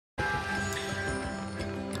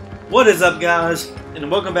What is up, guys, and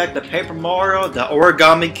welcome back to Paper Mario, the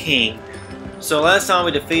Origami King. So last time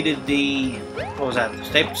we defeated the, what was that,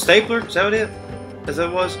 stapler? Is that what it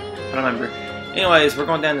was? I don't remember. Anyways, we're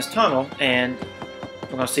going down this tunnel, and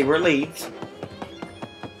we're going to see where it leads.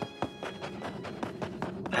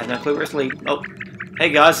 I have no clue where it's leading. Oh, hey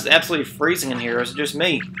guys, it's absolutely freezing in here. Is it just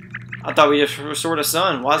me? I thought we just restored the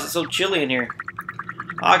sun. Why is it so chilly in here?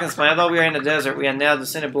 I can explain. I thought we were in the desert. We had now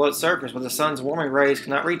descended below its surface, but the sun's warming rays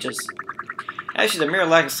cannot reach us. Actually, the mere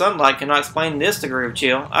lack of sunlight cannot explain this degree of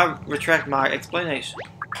chill. I retract my explanation.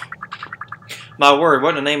 My word, what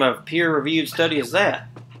in the name of peer-reviewed study is that?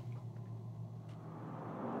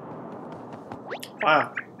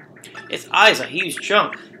 Wow. Its ice, a huge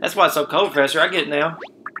chunk. That's why it's so cold, Professor. I get it now.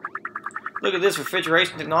 Look at this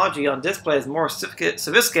refrigeration technology on display is more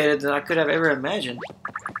sophisticated than I could have ever imagined.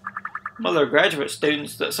 Mother graduate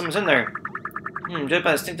students, someone's in there. Just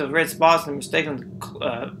by distinctive red spots and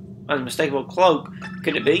unmistakable cloak.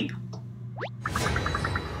 Could it be?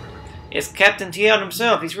 It's Khap'taan Teeowed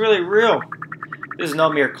himself. He's really real. This is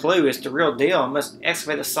no mere clue. It's the real deal. I must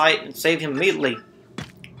excavate the site and save him immediately.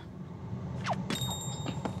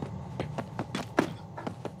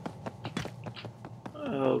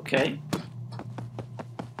 Okay.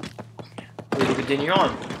 We will continue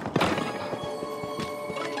on.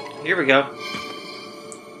 Here we go.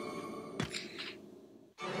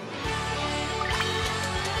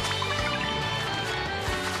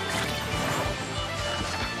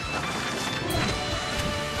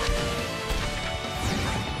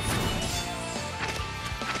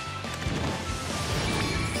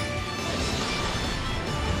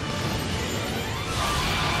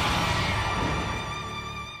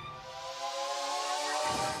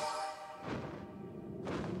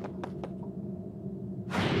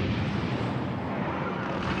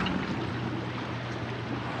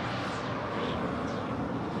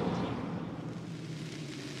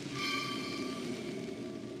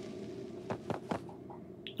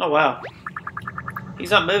 Oh wow. He's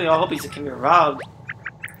not moving. I hope he can be revived.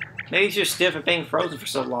 Maybe he's just stiff and being frozen for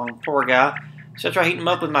so long. Poor guy. Should I try heating him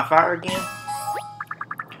up with my fire again?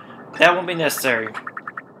 That won't be necessary.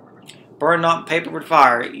 Burn not paper with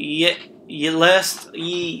fire, lest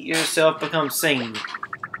ye yourself become seen.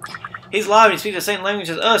 He's alive and he speaks the same language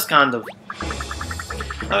as us, kind of.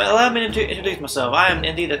 Allow me to introduce myself. I am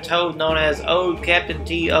indeed a toad known as Ode Khap'taan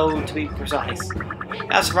Teeowed, to be precise.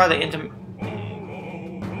 I survived the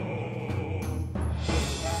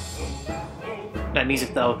that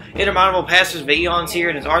music, though. Interminable passage of eons here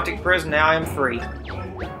in his Arctic prison. Now I am free.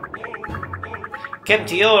 Khap'taan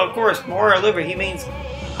Teeowed, of course. More liver. He means.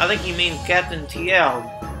 I think he means Khap'taan Teeowed.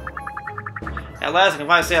 At last, I can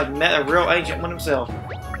finally say I've met a real ancient one himself.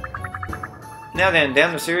 Now then,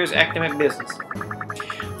 down to serious academic business.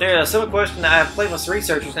 There is a simple question that I have played with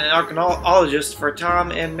researchers and archaeologists for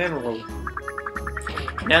time immemorial.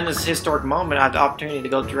 Now, in this historic moment, I have the opportunity to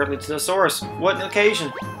go directly to the source. What an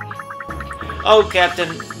occasion! Oh,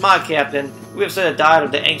 Captain, my Captain, we have set a diet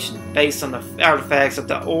of the ancient based on the artifacts of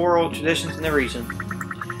the oral traditions in the region.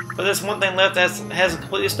 But there's one thing left that has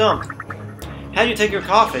completely stumped. How do you take your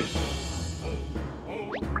coffee?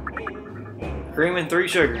 Cream and 3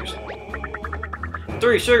 sugars.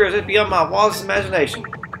 3 sugars is beyond my wildest imagination.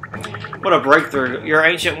 What a breakthrough. Your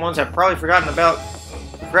ancient ones have probably forgotten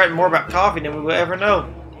more about coffee than we will ever know.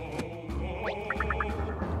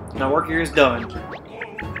 My work here is done.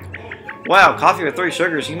 Wow, coffee with 3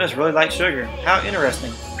 sugars. You must really like sugar. How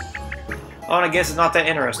interesting. Oh, and I guess it's not that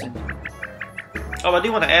interesting. Oh, I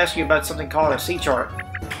do want to ask you about something called a sea chart.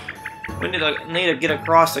 We need to get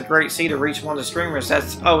across the Great Sea to reach one of the streamers.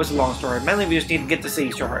 It's a long story. Mainly we just need to get the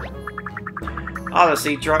sea chart. Oh, the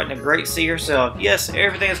sea chart and the Great Sea herself. Yes,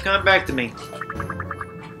 everything is coming back to me.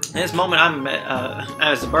 In this moment, I'm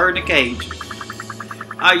as a bird in a cage.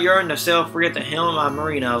 I yearn to sail free at the helm of my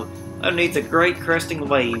merino, underneath the great cresting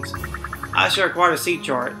waves. I shall require a sea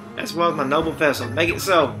chart, as well as my noble vessel. Make it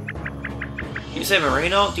so. You say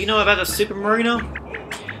merino? Do you know about the super merino?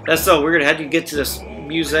 That's so weird. How do you get to this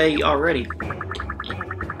musée already?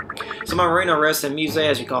 So my merino rests in musée,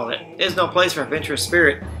 as you call it. It is no place for adventurous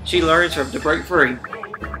spirit. She learns to break free.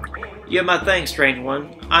 You have my thanks, strange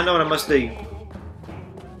one. I know what I must do.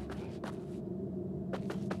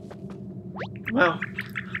 Well,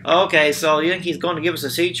 okay, so you think he's going to give us a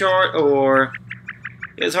sea chart, or...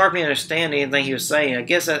 It was hard for me to understand anything he was saying. I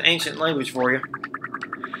guess that's ancient language for you.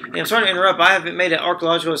 And I'm sorry to interrupt, I haven't made an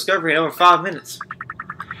archaeological discovery in over 5 minutes.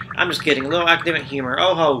 I'm just kidding, a little academic humor.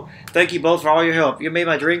 Oh ho, thank you both for all your help. You made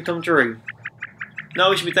my dream come true.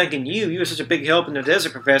 No, we should be thanking you. You were such a big help in the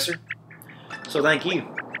desert, Professor. So thank you.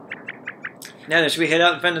 Now then, should we head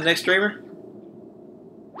out and find the next streamer?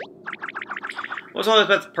 What's all this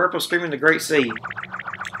about the purple stream in the Great Sea?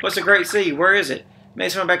 What's the Great Sea? Where is it? Maybe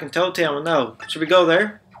someone back in Toad Town will know. Should we go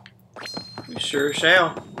there? We sure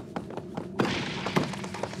shall.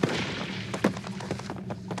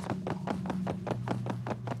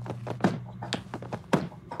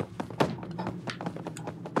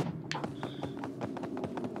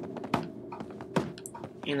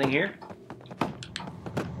 Anything here?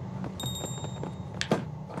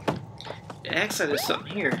 Actually, there's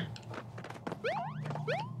something here.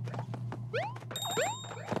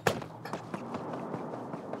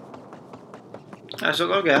 I shall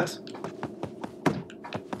go, guys.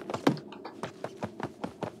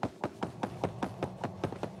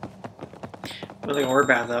 Nothing to worry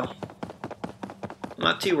about, though. I'm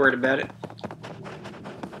not too worried about it.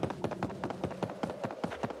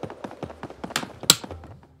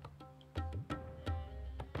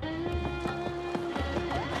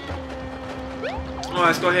 Oh,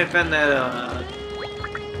 let's go ahead and find that,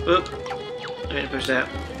 Oop. I didn't push that.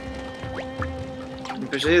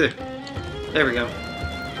 Didn't push it either. There we go.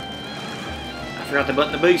 I forgot the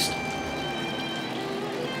button to boost.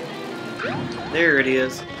 There it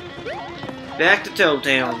is. Back to Toad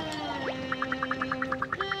Town.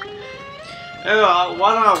 Oh,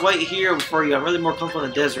 why don't I wait here for you? I'm really more comfortable in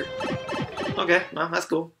the desert. Okay, well, that's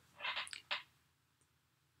cool.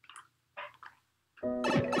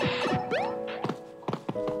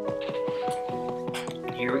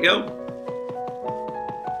 Here we go.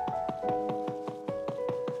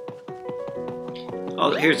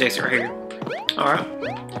 Oh, here's the exit right here. Alright.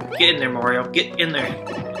 Get in there, Mario. Get in there.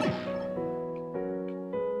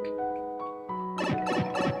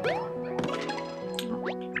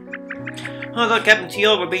 Oh, I thought Khap'taan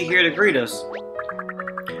Teeowed would be here to greet us.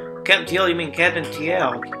 Khap'taan Teeowed, you mean Khap'taan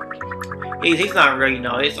Teeowed? He's not really,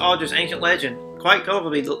 no. It's all just ancient legend. Quite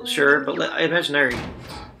colorful to be sure, but imaginary.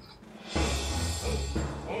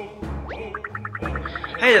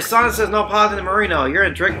 Hey, the sign says no pausing the Marino. You're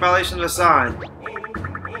in direct violation of the sign.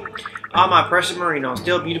 Ah, my precious Marino.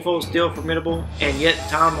 Still beautiful, still formidable, and yet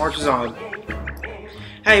time marches on.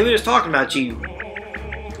 Hey, we were just talking about you.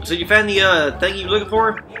 So you found the thing you were looking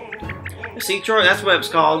for? The sea chart? That's what it's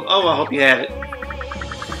called. Oh, I hope you have it.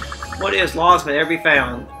 What is lost may ever be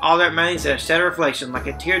found. All that remains is a shadow reflection, like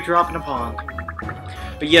a teardrop in a pond.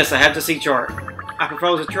 But yes, I have the sea chart. I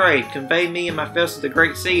propose a trade. Convey me and my vessel to the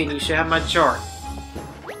Great Sea, and you shall have my chart.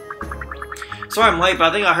 Sorry I'm late, but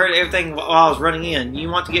I think I heard everything while I was running in. You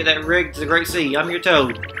want to get that rig to the Great Sea. I'm your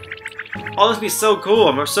Toad. Oh, this would be so cool.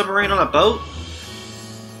 I'm a submarine on a boat?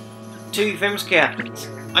 Two famous captains.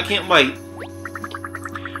 I can't wait.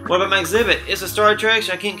 What about my exhibit? It's a star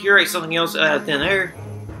attraction. I can't curate something else out of thin air.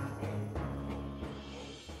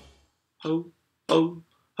 Ho, ho,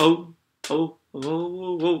 ho, ho, ho,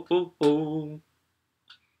 ho, ho, ho.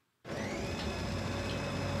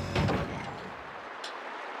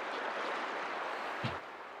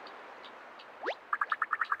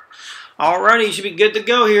 Alrighty, you should be good to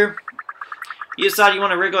go here. You decide you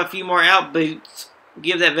want to wriggle a few more out boots.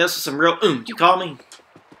 Give that vessel some real oomph. You call me?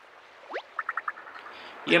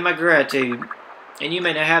 You have my gratitude. And you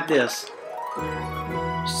may now have this.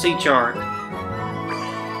 Sea chart.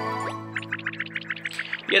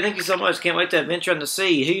 Yeah, thank you so much. Can't wait to adventure on the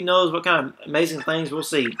sea. Who knows what kind of amazing things we'll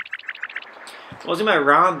see. Was anybody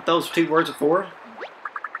rhyme those two words before? I'm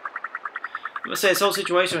going to say this whole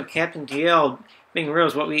situation with Khap'taan Teeowed being real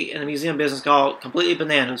is what we in the museum business call completely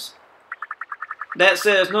bananas. That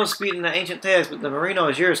said, there's no disputing the ancient text, but the Marino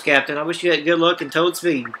is yours, Captain. I wish you had good luck and Toad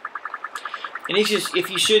speed. And if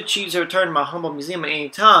you should choose to return to my humble museum at any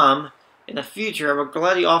time in the future, I will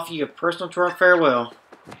gladly offer you a personal tour of farewell.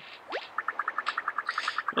 It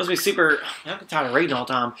must be super. I'm tired of reading all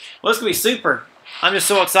the time. Well, it's going to be super. I'm just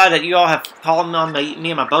so excited that you all have called on me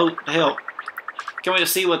and my boat to help. Can't wait to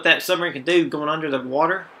see what that submarine can do going under the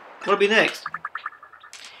water. What'll be next?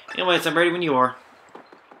 Anyways, I'm ready when you are.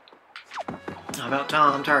 About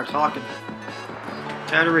time. I'm tired of talking.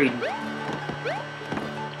 Tired of reading.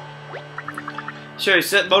 Sure, you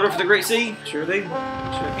set motor for the Great Sea? Sure do. Sure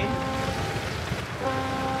can.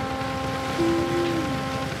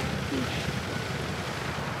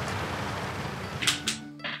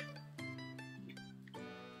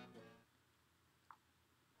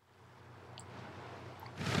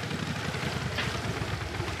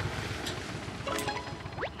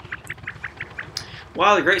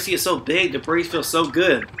 Wow, the Great Sea is so big, the breeze feels so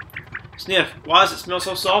good. Sniff, why does it smell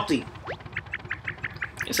so salty?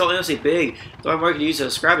 It's so endlessly big. The only word I could use to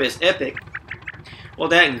describe it is epic. Well,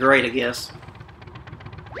 that and great, I guess.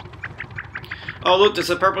 Oh, look, there's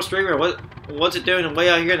a purple streamer. What's it doing way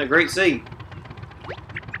out here in the Great Sea?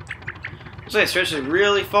 Looks like it stretches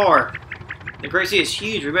really far. The Great Sea is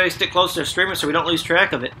huge. We better stick close to the streamer so we don't lose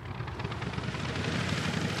track of it.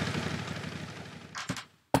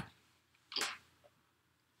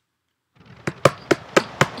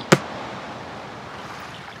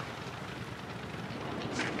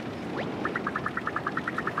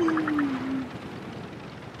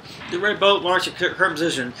 The red boat marched in current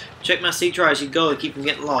position. Check my sea try as you go to keep from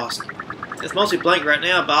getting lost. It's mostly blank right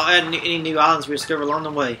now, but I'll add any new islands we discover along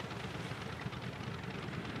the way.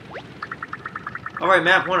 Alright,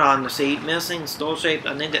 map 1 island to see. Missing, skull shaped.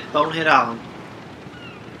 I named it Bonehead Island.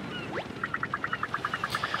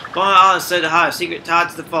 Bonehead Island is said to hide a secret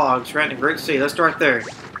tied to the fog surrounding the Great Sea. Let's start there.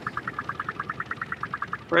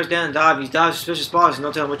 Press down and dive. Use dive suspicious spots and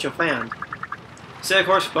don't tell them what you'll find. Set a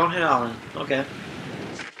course for Bonehead Island. Okay.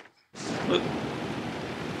 Look.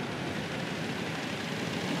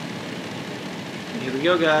 Here we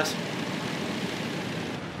go, guys.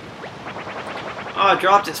 Oh, I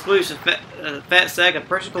dropped it. Sploosh, a fat sack of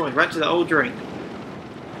precious coins right to the old drink.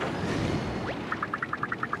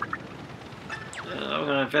 I'm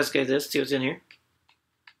gonna investigate this, see what's in here.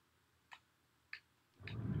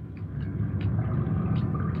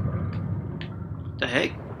 The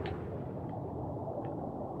heck?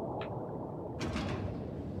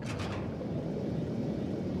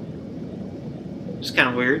 It's kind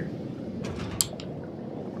of weird.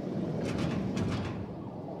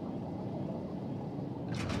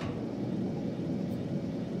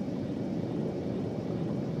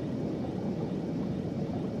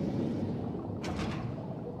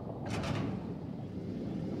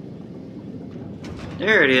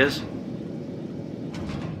 There it is.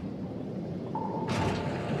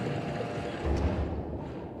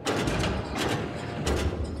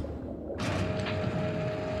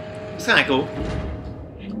 It's kind of cool.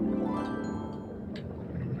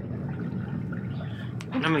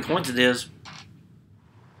 I don't know how many coins it is.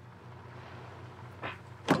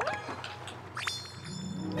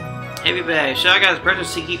 Heavy bag. Shy guy's precious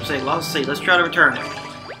sea keepsake. Lost at sea. Let's try to return it.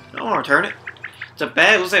 I don't want to return it. It's a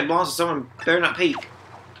bag. Looks like it belongs to someone. Better not peek.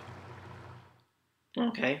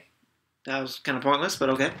 Okay. That was kind of pointless, but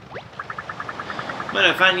okay. Might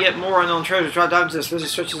I find yet more unknown treasure? Try diving into the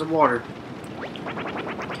suspicious stretches of water.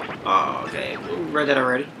 Oh, okay. We read that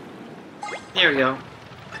already. There we go.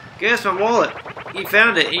 Guess my wallet. You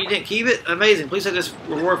found it and you didn't keep it? Amazing. Please let this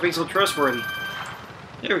reward be so trustworthy.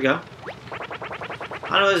 There we go.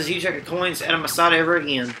 I know this is a huge check of coins out of my side ever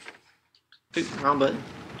again. Oop, wrong button.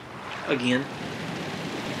 Again.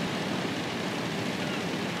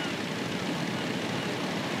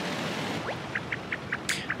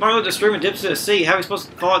 Marlo the stream and dips to the sea. How are we supposed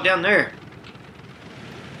to fall it down there?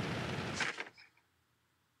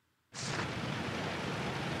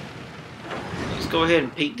 Let's go ahead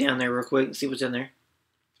and peek down there real quick and see what's in there.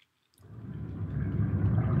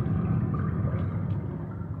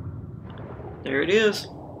 There it is.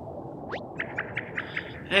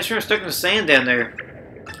 Hey, it's stuck in the sand down there.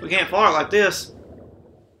 We can't fall it like this.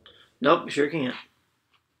 Nope, we sure can't.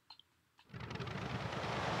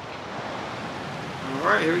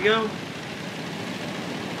 Alright, here we go.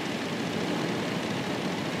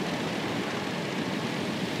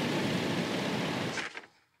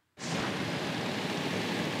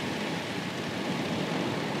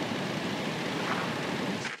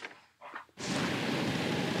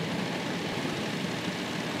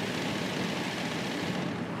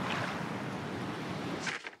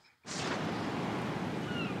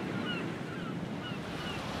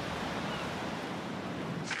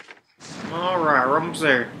 Alright, we're almost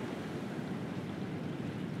there.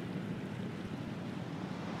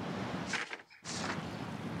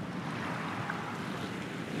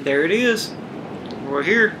 There it is. We're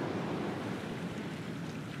here.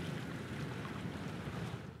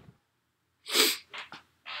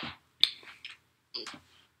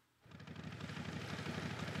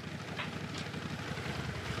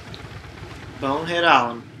 Bonehead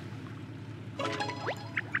Island.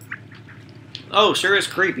 Oh, sure is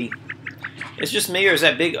creepy. It's just me or is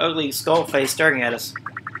that big ugly skull face staring at us?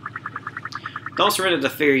 Don't surrender to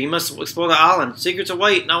fear. You must explore the island. Secrets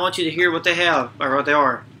await, and I want you to hear what they have, or what they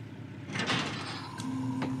are.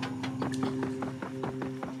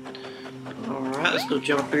 Alright, let's go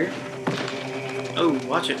jump up here. Oh,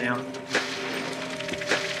 watch it now.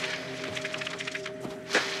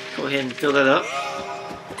 Go ahead and fill that up.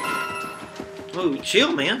 Oh,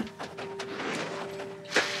 chill, man.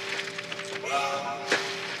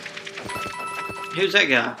 Who's that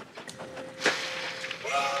guy?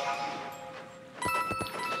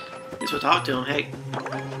 Guess we'll talk to him. Hey.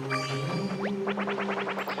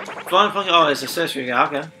 Fun, funky. Oh, it's accessory guy.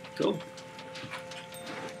 Okay, cool.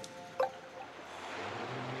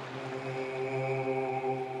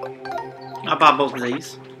 I'll buy both of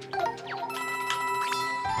these.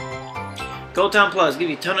 Gold Time Plus, give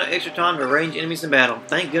you a ton of extra time to range enemies in battle.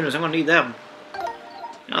 Thank goodness, I'm gonna need that one.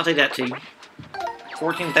 I'll take that too.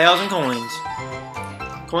 14,000 coins.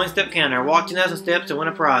 Coin step counter. Walk 10,000 steps to win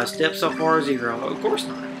a prize. Steps so far are 0. Of course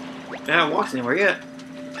not. I haven't walked anywhere yet.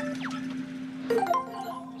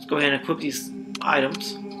 Let's go ahead and equip these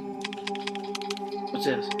items. What's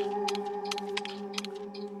this?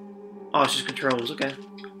 Oh, it's just controls. Okay.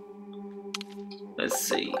 Let's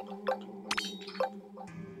see.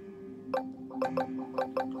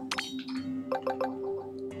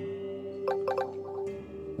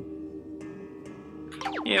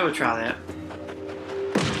 Yeah, we'll try that.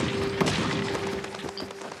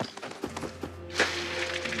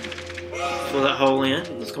 Fill that hole in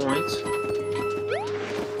with those coins.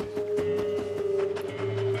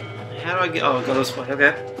 How do I get... Oh, go this way.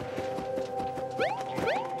 Okay.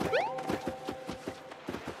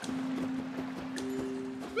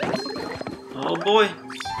 Oh boy.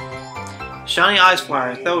 Shiny Ice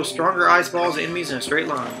Fire. Throws stronger ice balls at enemies in a straight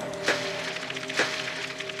line.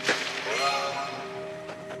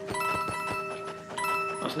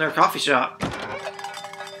 That's another coffee shop.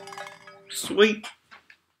 Sweet.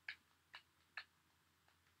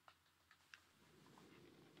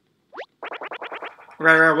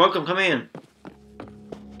 Right, welcome, come in.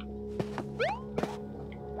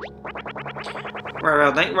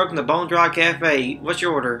 Right, thank you for welcome to Bone Dry Cafe. What's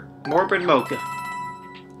your order? Morbid Mocha.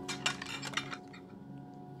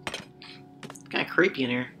 Kinda creepy in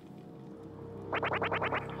here.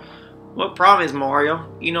 What problem is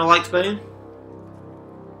Mario? You know like spoon?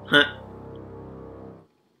 Huh.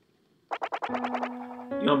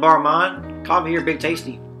 You wanna borrow mine? Coffee here, big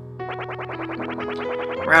tasty.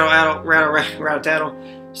 Rattle, tattle.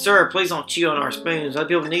 Sir, please don't chew on our spoons. Other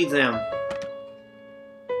people need them.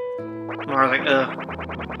 Mario's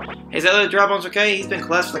like, Is that little dry bones okay? He's been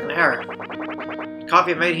collapsed for like an hour.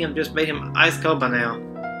 Coffee made him ice cold by now.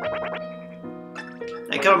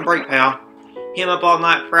 Hey, cut him a break, pal. Him up all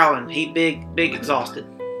night prowling. He big exhausted.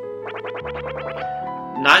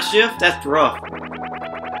 Night shift? That's rough.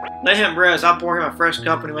 Let him rest. I'll pour him a fresh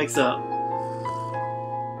cup when he wakes up.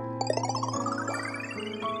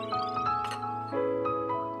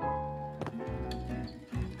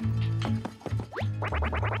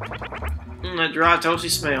 That dry, toasty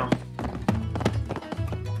smell.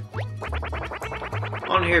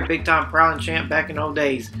 On here, big time prowling champ back in old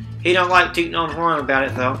days. He don't like tooting on the horn about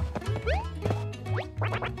it though.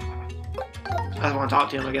 I just want to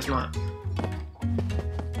talk to him, I guess not.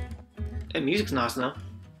 That music's nice though.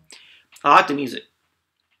 I like the music.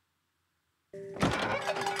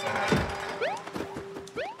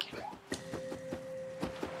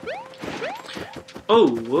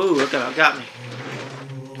 Oh, whoa, okay, got me.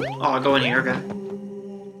 Oh, I'll go in here, okay.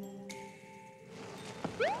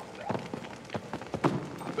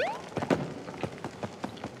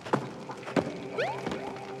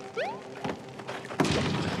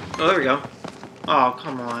 Oh, there we go. Oh,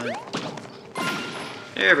 come on.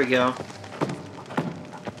 There we go.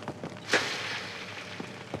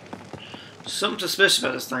 Something suspicious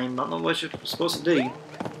about this thing, but I don't know what you're supposed to do.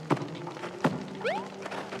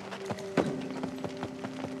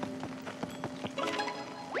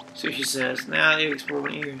 See what she says. Now I need to explore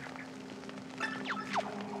my ear.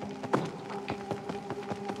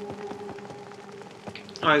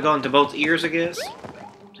 Alright, going to both ears, I guess.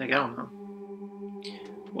 I don't know.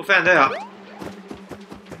 We'll find out.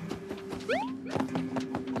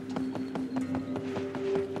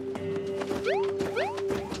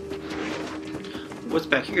 What's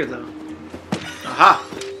back here, though? Aha!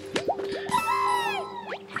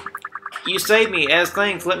 You saved me. As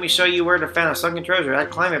thanks, let me show you where to find a sunken treasure. I'd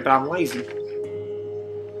climb it, but I'm lazy.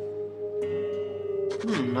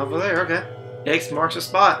 Over there, okay. X marks the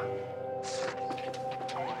spot.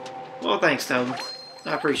 Well, thanks, Toad.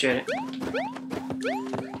 I appreciate it.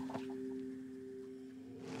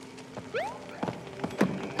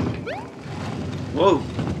 Whoa.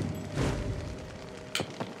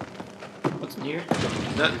 What's in here?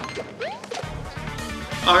 Nothing.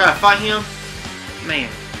 Oh, I gotta fight him? Man.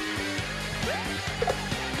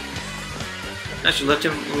 I should left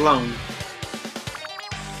him alone.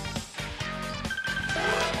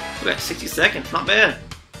 We got 60 seconds, not bad.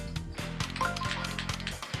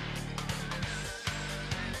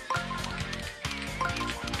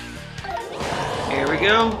 Here we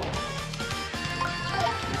go.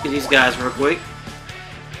 Look at these guys real quick.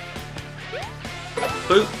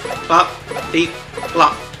 Boop, bop, beep,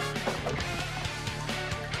 flop.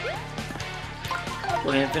 Go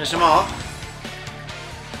ahead and finish them off.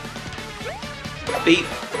 Beep,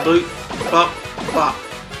 boop, bop, bop.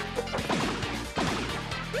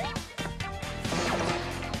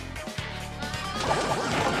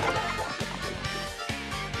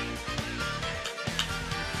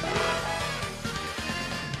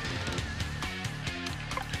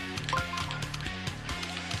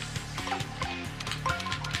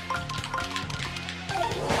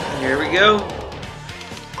 we go.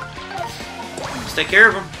 Let's take care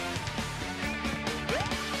of them.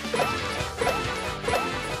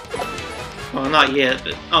 Well, not yet,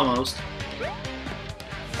 but almost.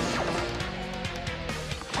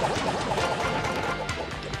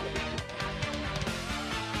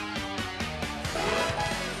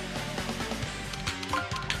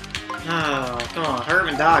 Oh, come on, hurry up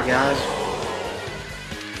and die, guys.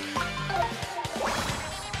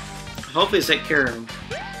 Hopefully, take care of them.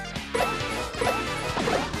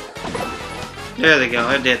 There they go.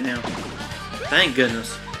 They're dead now. Thank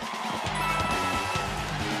goodness.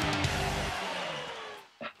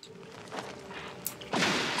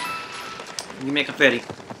 You make confetti.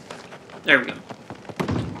 There we go.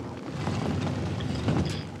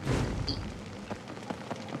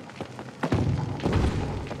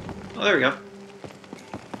 Oh, there we go.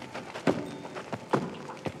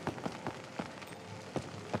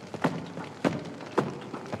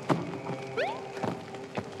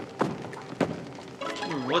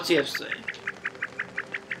 What's he have to say?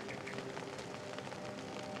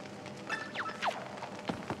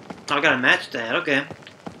 Oh, I gotta match that. Okay.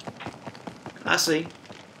 I see.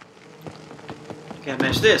 Gotta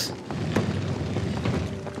match this.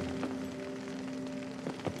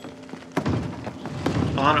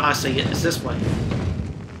 Oh, I see it. It's this way.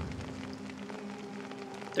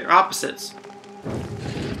 They're opposites.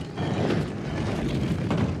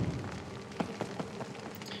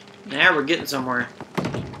 Now we're getting somewhere.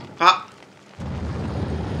 Pop.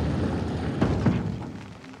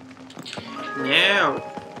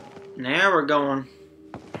 Now we're going.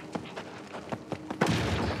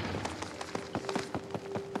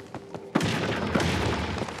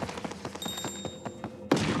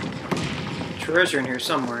 Treasure in here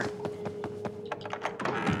somewhere.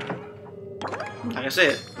 Like I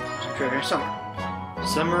said, some treasure here somewhere.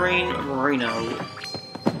 Submarine Marino.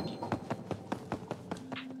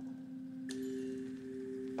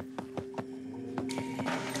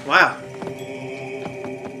 Wow.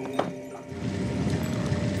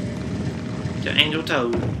 The Angel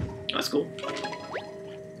Toad. That's cool.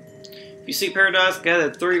 If you seek paradise,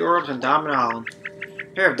 gather 3 orbs on Diamond Island.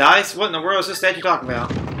 Pair of dice? What in the world is this statue talking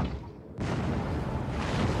about?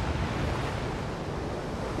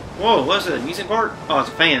 Whoa, what's it? A music part? Oh, it's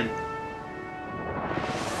a fan. I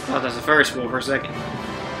thought that's a Ferris wheel for a second.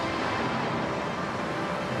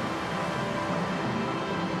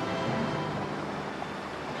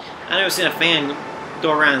 I never seen a fan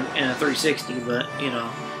go around in a 360, but, you know,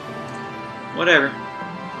 whatever.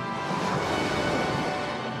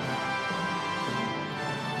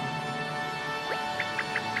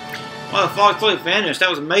 Wow, the fog totally vanished. That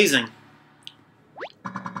was amazing.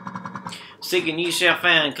 Seeking ye shall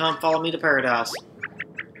find. Come follow me to paradise.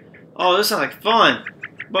 Oh, this sounds like fun.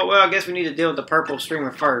 But, well, I guess we need to deal with the purple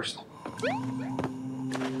streamer first.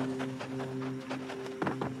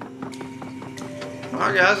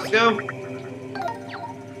 Alright, guys, let's go.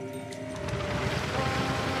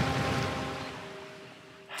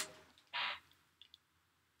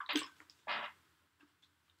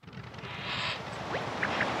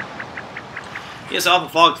 Yes, all the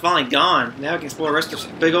fog's finally gone. Now we can explore the rest of this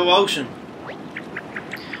big old ocean.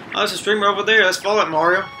 Oh, there's a streamer over there. Let's follow it,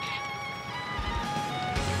 Mario.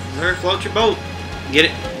 There, float your boat. Get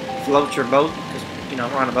it? Float your boat. Because, you know,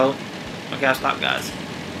 we're on a boat. Okay, I'll stop, guys.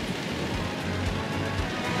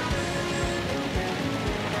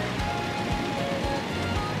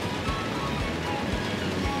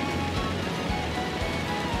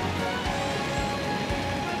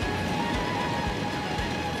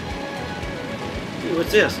 Ooh,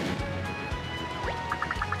 what's this?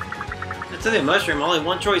 That's it, mushroom. Only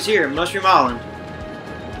one choice here, Mushroom Island.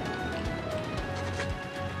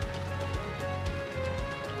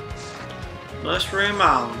 Mushroom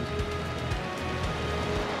Island.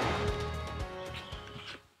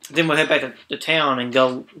 Then we'll head back to town and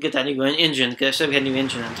go get that new engine, because I said we had a new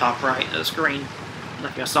engine on the top right of the screen. I don't know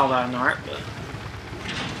if y'all saw that in the art, but...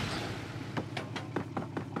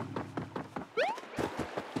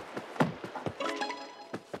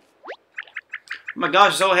 Oh my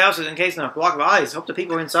gosh, this whole house is encased in a block of ice. Hope the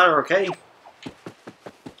people inside are okay.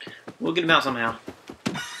 We'll get them out somehow.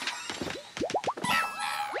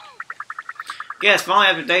 Yes, finally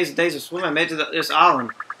after days and days of swimming, I made it to this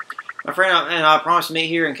island. My friend and I promised to meet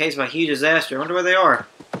here in case of a huge disaster. I wonder where they are.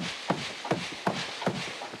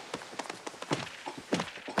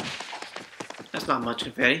 That's not much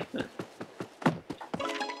confetti, but...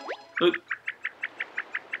 Oop.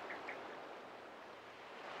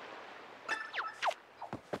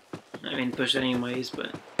 I mean, push it anyways,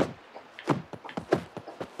 but...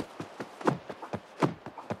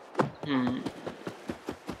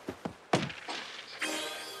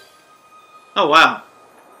 Oh, wow.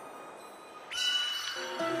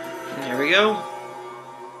 There we go.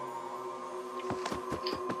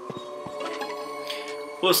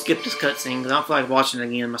 We'll skip this cutscene because I don't feel like watching it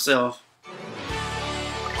again myself.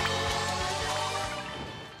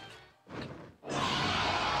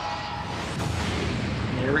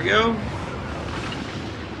 There we go.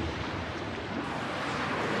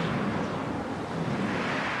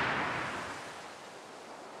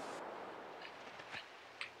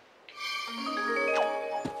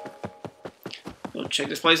 We'll check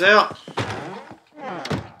this place out.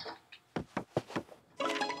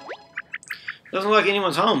 Doesn't look like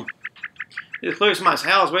anyone's home. It's clearly somebody's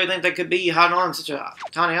house. Where do you think they could be hiding on such a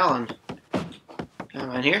tiny island? Am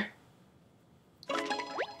I in here?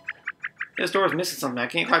 This door's missing something. I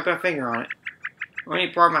can't quite put a finger on it. Or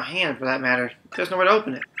any part of my hand, for that matter. There's no way to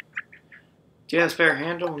open it. Do you have a spare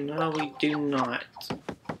handle? No, we do not.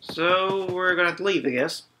 So, we're gonna have to leave, I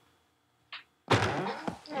guess.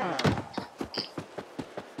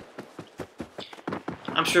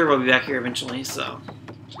 I'm sure we'll be back here eventually, so...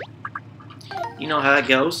 You know how that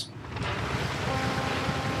goes.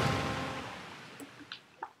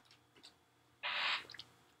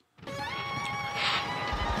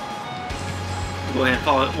 Go ahead and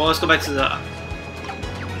follow it. Well, let's go back to the...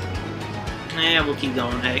 Yeah, we'll keep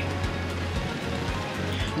going, heck.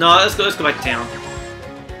 No, let's go back to town.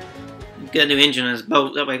 Get a new engine in his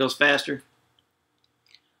boat, that way it goes faster.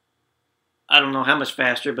 I don't know how much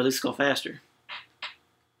faster, but at least go faster.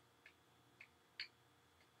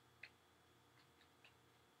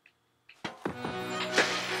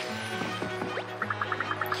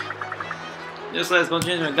 This last bunch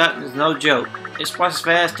of engine I've got is no joke. It's twice as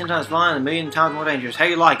fast, 10 times flying, and a million times more dangerous. How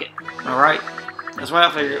you like it? Alright? That's why I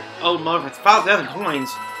figure old motor for 5,000 coins.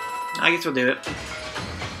 I guess we'll do it.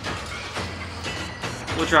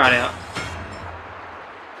 We'll try it out.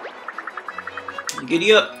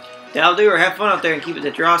 Giddy up. That'll do, or have fun out there and keep it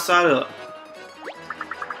the dry side up.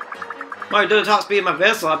 While I do the top speed of my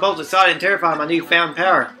vessel, I both excited and terrified of my newfound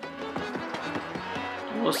power.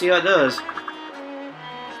 We'll see how it does.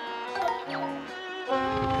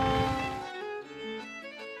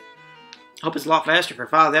 Hope it's a lot faster for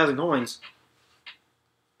 5,000 coins.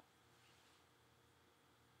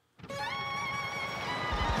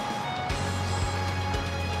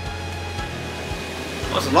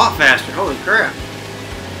 Oh, it's a lot faster. Holy crap.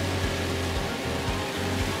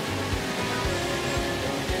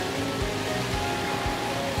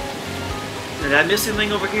 Did I miss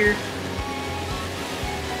anything over here?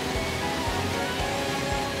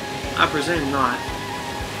 I presume not.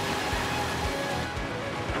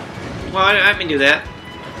 Well, I didn't do that.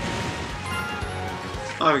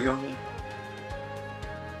 Oh, there we go.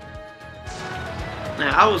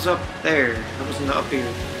 Now, I was up there. I wasn't up here.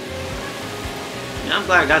 Yeah, I'm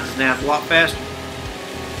glad I got this now. It's a lot faster.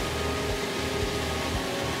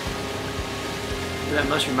 Look at that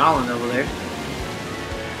mushroom island over there.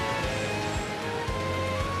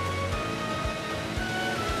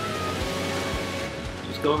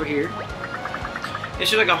 Just go over here. It's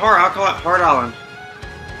just like a heart. I'll call it Heart Island.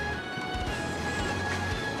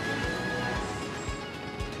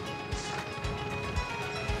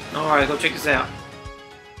 Alright, go check this out.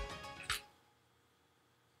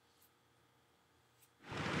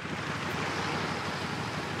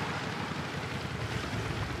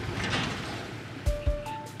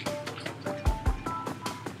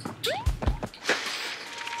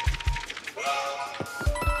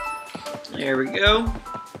 There we go.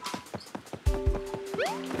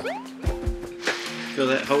 Fill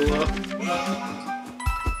that hole up.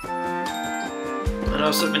 I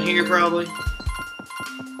know something in here probably.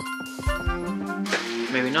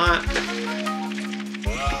 Maybe not.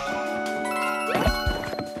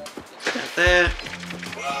 Got that.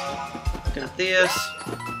 Got this.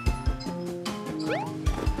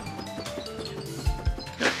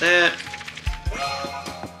 Got that.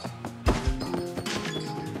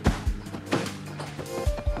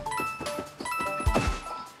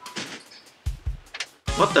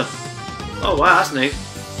 What the? Oh wow, that's new.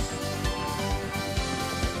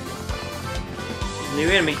 New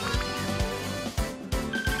enemy.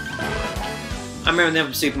 I remember them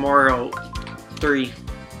from Super Mario 3.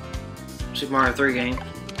 Super Mario 3 game.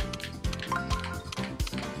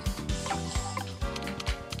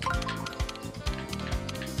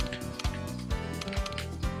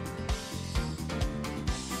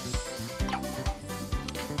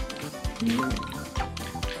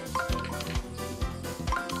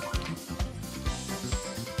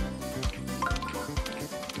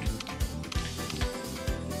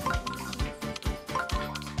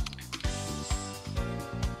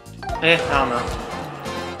 I don't know.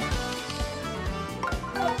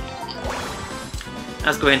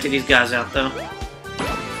 Let's go ahead and take these guys out, though.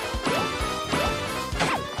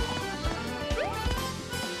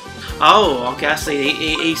 Oh, okay, I see.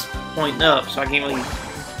 He's pointing up, so I can't really...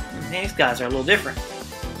 These guys are a little different.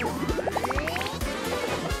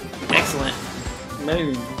 Excellent.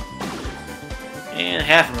 Moon. And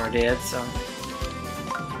half of them are dead, so...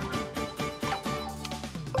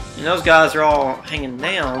 And those guys are all hanging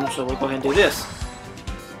down, so we'll go ahead and do this.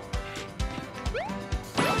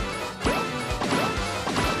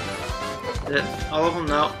 Is that all of them?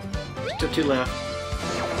 No. Still 2 left.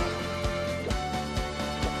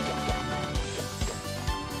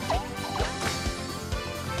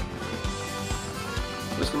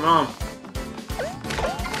 What's going on?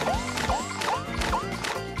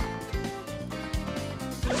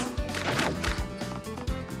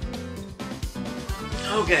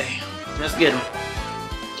 Okay, let's get him.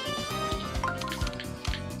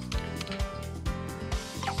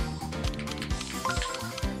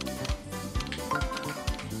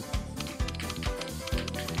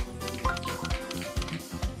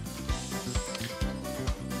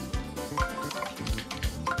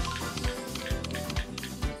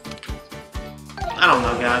 I don't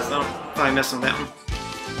know, guys. I'm probably messing with that one.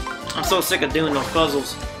 I'm so sick of doing those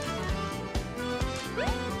puzzles.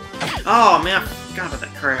 Oh, man, I forgot about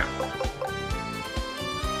that crap.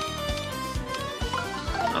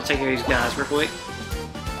 I'll take care of these guys real quick.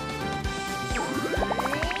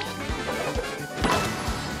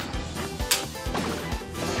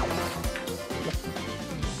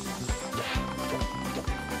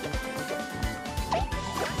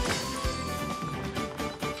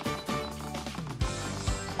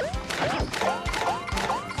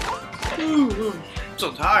 Ooh, I'm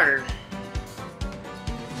so tired.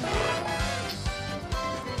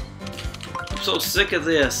 I'm so sick of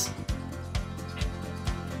this.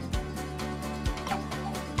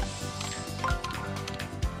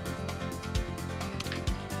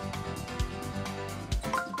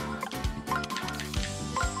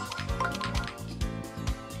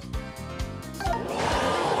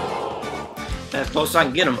 As close as I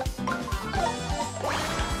can get them.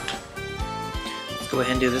 Let's go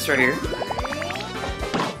ahead and do this right here.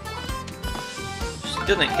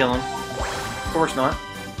 Still didn't kill him. Of course not.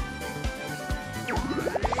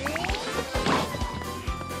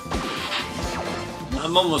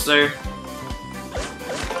 I'm almost there.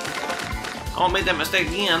 I won't make that mistake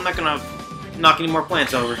again. I'm not gonna knock any more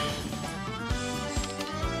plants over.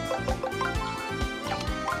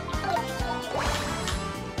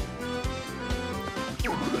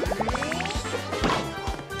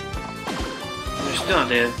 They're still not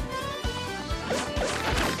dead.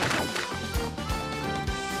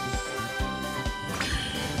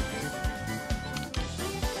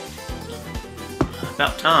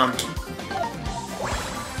 About time.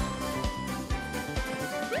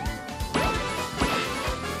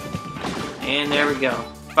 And there we go.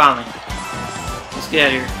 Finally. Let's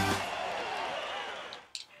get out of here.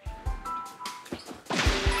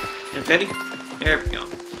 Confetti? There we go.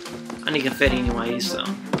 I need confetti anyways, so.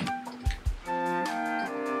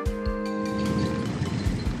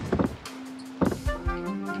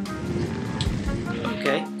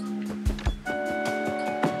 Okay.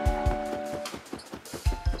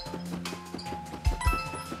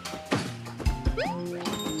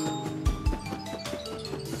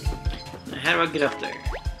 How do I get up there?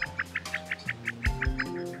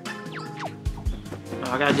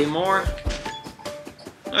 Oh, I gotta do more.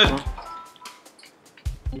 There's one.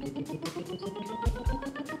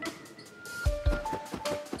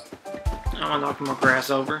 I wanna knock more grass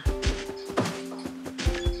over.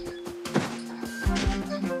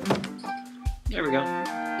 There we go.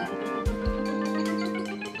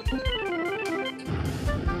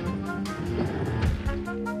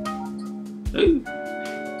 Ooh.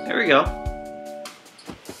 There we go.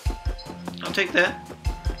 I'll take that.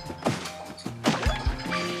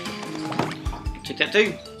 Take that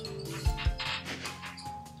too.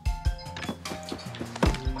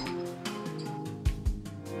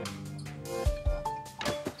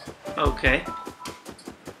 Okay.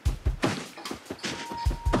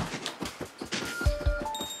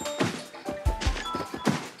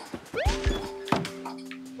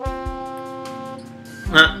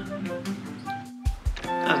 Huh.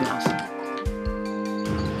 That was nice.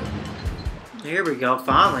 Here we go,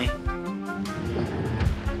 finally.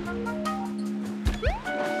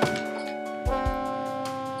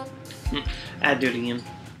 I had to do it again.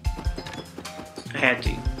 I had to.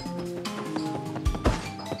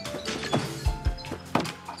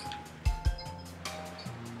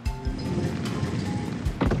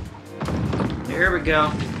 Here we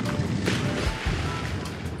go.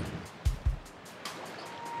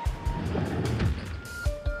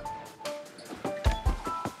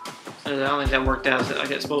 I don't think that worked out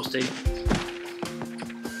like it's supposed to.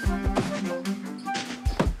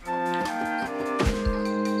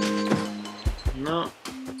 No.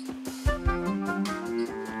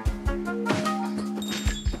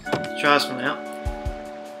 Try this one out.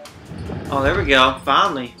 Oh, there we go.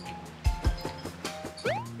 Finally.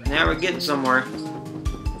 Now we're getting somewhere.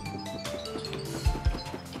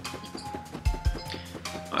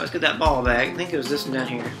 Alright, let's get that ball back. I think it was this one down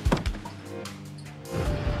here.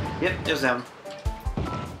 Yep, there's that one.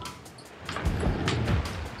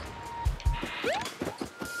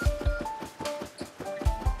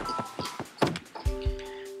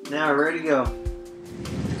 Now we're ready to go.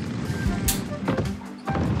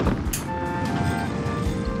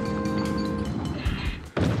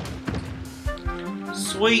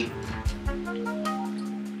 Sweet.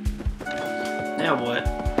 Now what?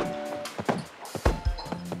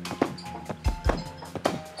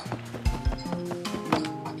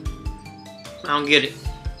 I don't get it.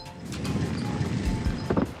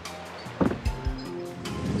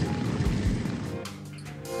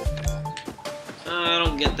 I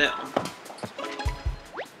don't get that one.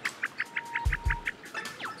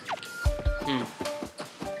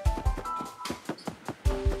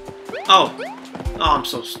 Oh. Oh, I'm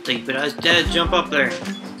so stupid. I was dead. Jump up there.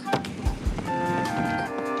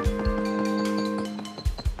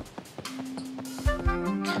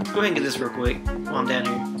 Go ahead and get this real quick while I'm down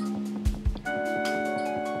here.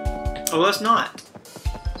 Oh, let's not.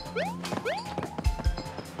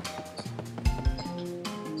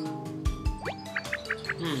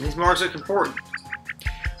 These marks look important.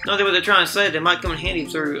 Not what they're trying to say, they might come in handy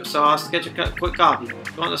through, so I'll sketch a quick copy. If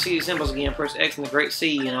you want to see these symbols again, press X in the Great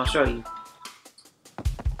C and I'll show you.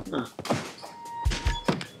 Huh.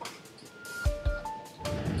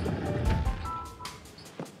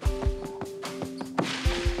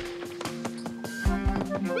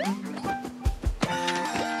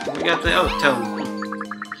 We got the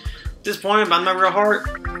toad. Disappointed by my real heart?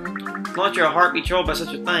 Don't let your heart be troubled by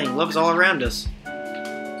such a thing. Love is all around us.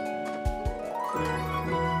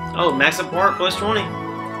 Oh, max up heart plus 20.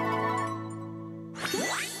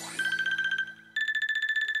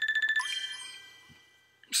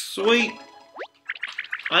 Sweet.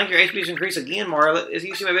 I think your HP's increased again, Mario.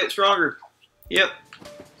 You seem a bit stronger. Yep.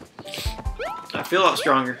 I feel a lot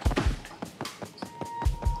stronger.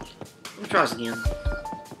 Let me try this again.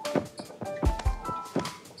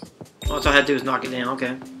 Oh, that's all I had to do was knock it down.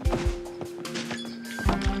 Okay.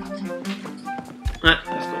 That's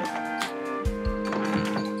cool.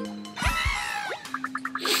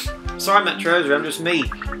 Sorry I'm not treasure, I'm just me.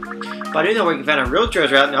 But I do know where you can find a real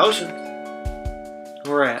treasure out in the ocean.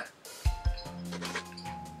 Where we're at.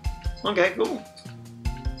 Okay, cool.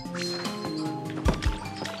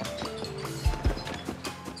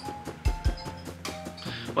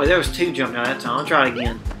 Well, there was 2 jumping out that time. I'll try it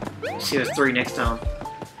again. See if there's 3 next time.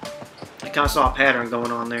 I kind of saw a pattern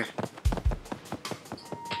going on there.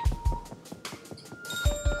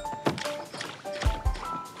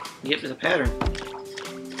 Yep, there's a pattern.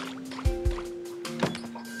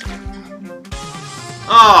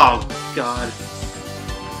 Oh, God.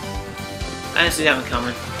 I didn't see that one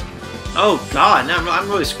coming. Oh, God. Now I'm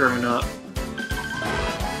really screwing up.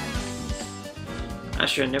 I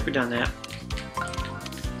should have never done that.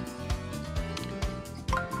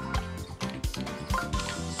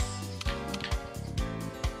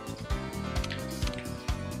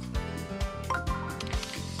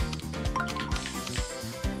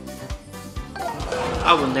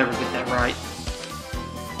 I will never get that right.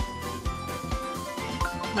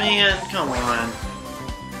 Man, come on.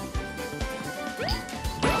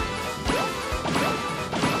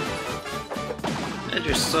 That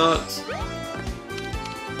just sucks.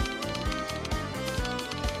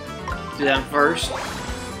 Do that first.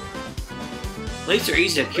 At least they're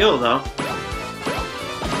easy to kill, though.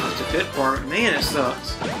 That's a good part. Man, it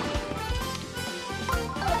sucks.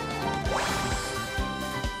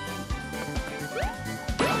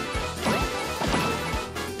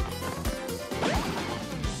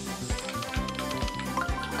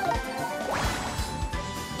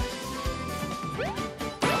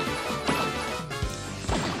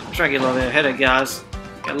 I'm trying to get a little bit of a headache, guys.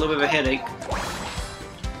 Got a little bit of a headache.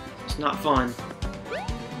 It's not fun.